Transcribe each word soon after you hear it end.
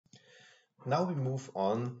Now we move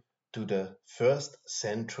on to the first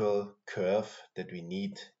central curve that we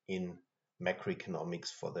need in macroeconomics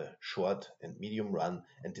for the short and medium run,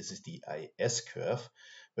 and this is the IS curve,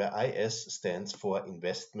 where IS stands for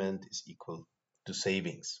investment is equal to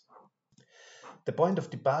savings. The point of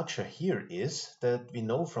departure here is that we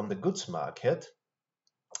know from the goods market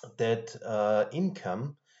that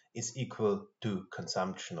income is equal to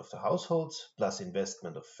consumption of the households plus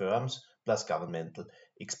investment of firms plus governmental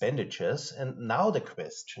expenditures. And now the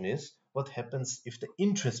question is, what happens if the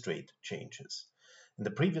interest rate changes? In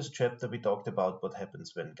the previous chapter, we talked about what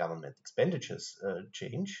happens when government expenditures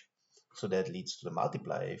change. So that leads to the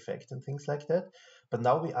multiplier effect and things like that. But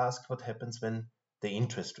now we ask what happens when the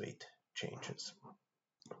interest rate changes.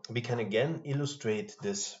 We can again illustrate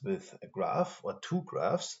this with a graph or two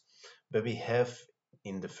graphs, where we have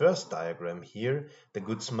in the first diagram here the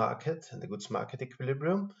goods market and the goods market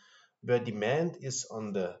equilibrium, where demand is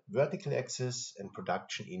on the vertical axis and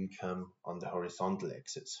production income on the horizontal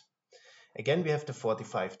axis. Again, we have the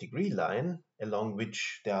 45-degree line along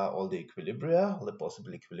which there are all the equilibria, all the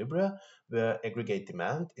possible equilibria, where aggregate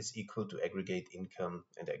demand is equal to aggregate income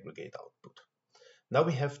and aggregate output. Now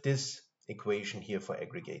we have this equation here for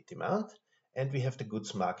aggregate demand, and we have the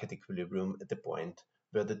goods market equilibrium at the point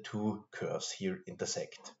where the two curves here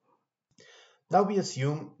intersect. Now we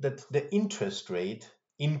assume that the interest rate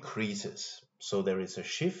increases. So there is a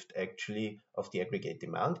shift actually of the aggregate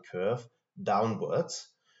demand curve downwards,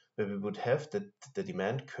 where we would have that the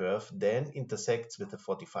demand curve then intersects with the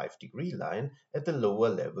 45-degree line at the lower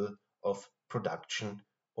level of production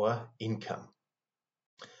or income.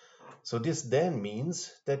 So this then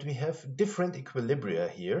means that we have different equilibria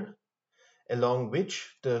here, along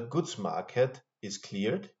which the goods market is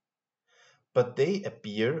cleared, but they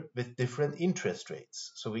appear with different interest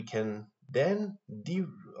rates. So we can then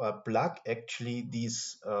plug actually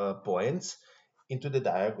these points into the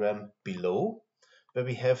diagram below, where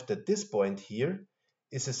we have that this point here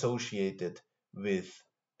is associated with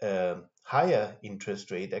a higher interest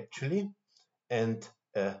rate actually, and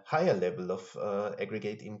a higher level of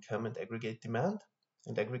aggregate income and aggregate demand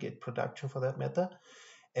and aggregate production for that matter.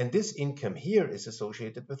 And this income here is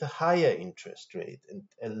associated with a higher interest rate and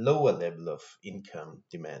a lower level of income,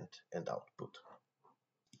 demand, and output.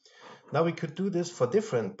 Now we could do this for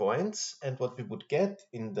different points, and what we would get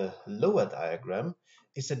in the lower diagram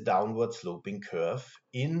is a downward sloping curve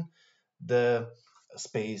in the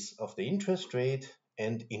space of the interest rate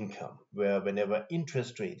and income, where whenever the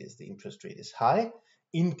interest rate is high,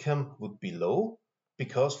 income would be low,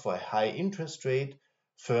 because for a high interest rate,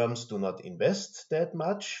 firms do not invest that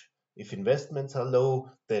much. If investments are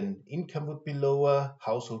low, then income would be lower,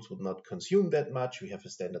 households would not consume that much. We have a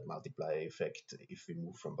standard multiplier effect if we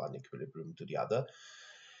move from one equilibrium to the other.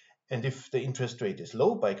 And if the interest rate is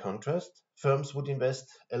low, by contrast, firms would invest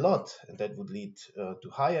a lot, and that would lead to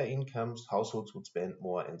higher incomes, households would spend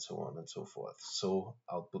more, and so on and so forth. So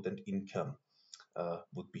output and income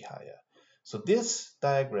would be higher. So this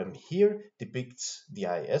diagram here depicts the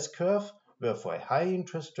IS curve, where for a high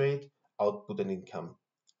interest rate, output and income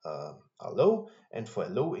are low, and for a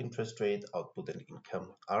low interest rate, output and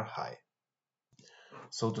income are high.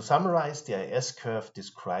 So to summarize, the IS curve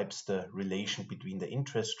describes the relation between the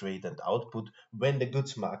interest rate and output when the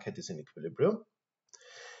goods market is in equilibrium.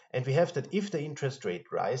 And we have that if the interest rate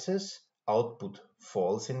rises, output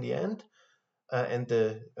falls in the end. And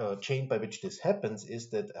the chain by which this happens is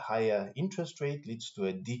that a higher interest rate leads to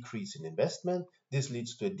a decrease in investment. This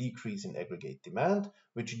leads to a decrease in aggregate demand,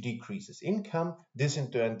 which decreases income. This in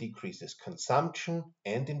turn decreases consumption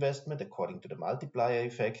and investment according to the multiplier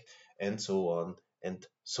effect, and so on and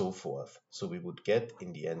so forth. So we would get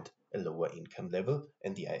in the end a lower income level,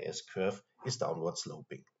 and the IS curve is downward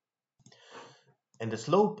sloping. And the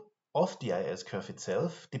slope of the IS curve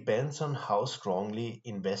itself depends on how strongly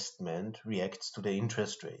investment reacts to the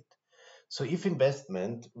interest rate. So if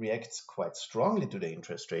investment reacts quite strongly to the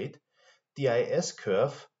interest rate, the IS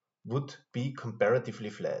curve would be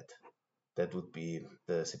comparatively flat. That would be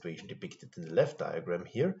the situation depicted in the left diagram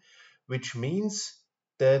here, which means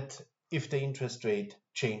that if the interest rate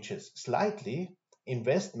changes slightly,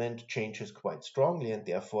 investment changes quite strongly, and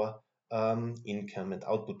therefore income and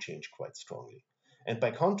output change quite strongly. And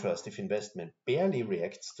by contrast, if investment barely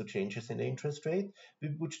reacts to changes in the interest rate, we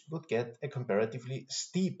would get a comparatively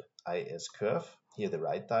steep IS curve, here the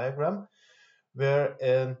right diagram, where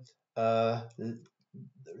a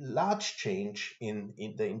large change in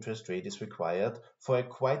the interest rate is required for a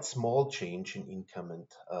quite small change in income and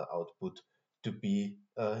output to be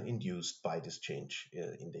induced by this change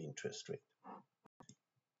in the interest rate.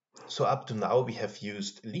 So up to now we have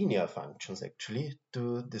used linear functions actually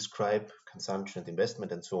to describe consumption and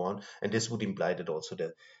investment and so on, and this would imply that also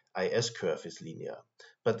the IS curve is linear.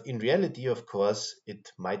 But in reality, of course, it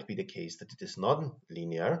might be the case that it is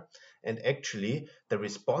non-linear, and actually the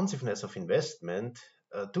responsiveness of investment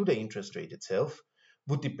to the interest rate itself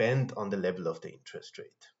would depend on the level of the interest rate.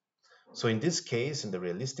 So in this case, in the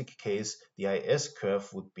realistic case, the IS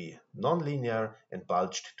curve would be nonlinear and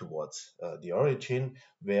bulged towards the origin,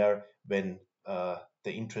 where when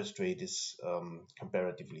the interest rate is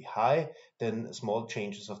comparatively high, then small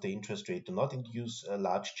changes of the interest rate do not induce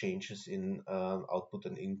large changes in output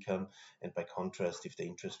and income. And by contrast, if the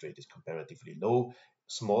interest rate is comparatively low,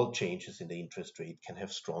 small changes in the interest rate can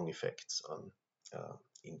have strong effects on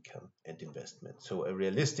income and investment. So a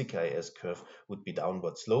realistic IS curve would be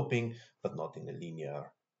downward sloping, but not in a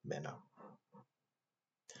linear manner.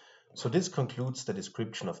 So this concludes the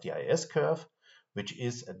description of the IS curve, which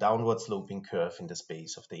is a downward sloping curve in the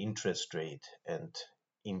space of the interest rate and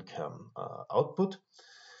income output.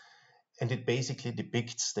 And it basically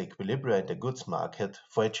depicts the equilibria in the goods market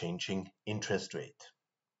for a changing interest rate.